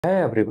Hi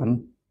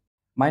everyone,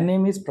 my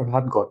name is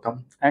Prabhat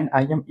Gautam and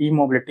I am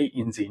e-mobility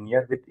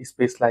engineer with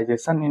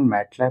specialization in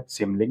MATLAB,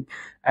 Simulink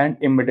and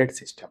embedded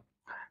system.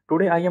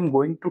 Today I am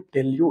going to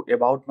tell you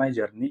about my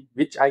journey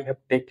which I have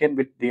taken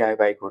with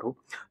DIYguru.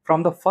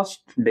 From the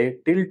first day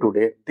till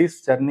today,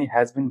 this journey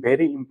has been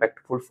very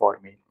impactful for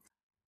me.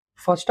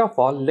 First of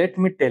all, let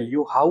me tell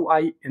you how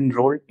I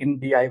enrolled in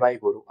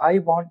DIY Guru. I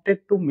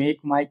wanted to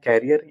make my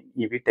career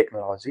in EV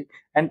technology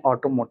and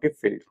automotive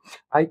field.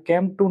 I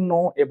came to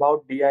know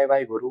about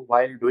DIY Guru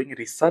while doing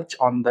research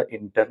on the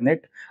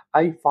internet.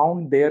 I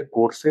found their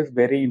courses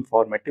very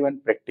informative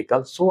and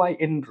practical, so I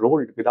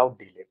enrolled without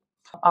delay.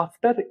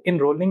 After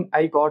enrolling,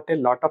 I got a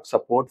lot of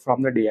support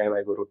from the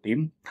DIY Guru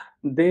team.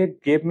 They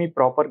gave me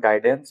proper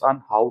guidance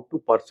on how to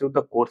pursue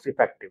the course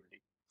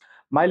effectively.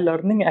 My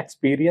learning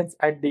experience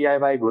at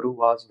DIY Guru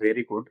was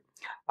very good.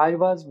 I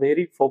was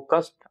very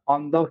focused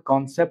on the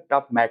concept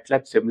of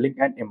MATLAB Simulink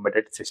and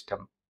embedded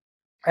system,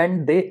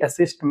 and they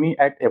assist me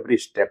at every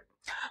step.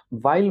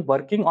 While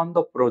working on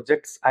the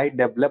projects, I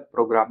developed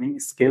programming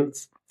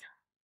skills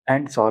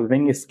and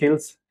solving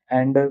skills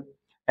and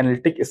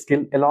analytic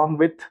skill along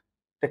with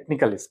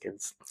technical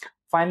skills.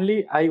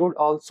 Finally, I would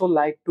also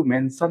like to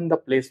mention the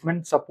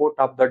placement support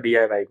of the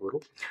DIY Guru.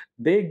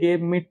 They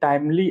gave me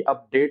timely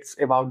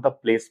updates about the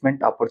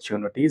placement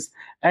opportunities,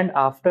 and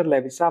after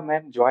Levisa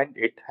ma'am joined,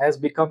 it has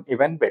become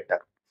even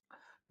better.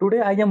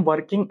 Today, I am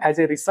working as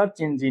a research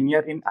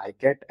engineer in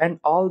ICAT, and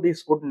all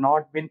this would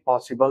not been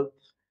possible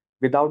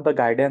without the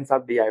guidance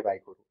of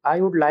DIY Guru. I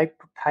would like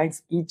to thank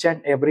each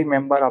and every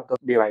member of the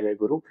DIY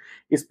Guru,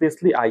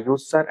 especially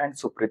Ayush sir and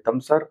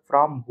Supritam sir,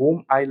 from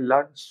whom I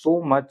learned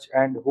so much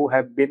and who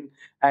have been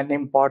an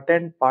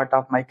important part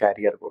of my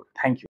career goal.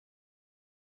 Thank you.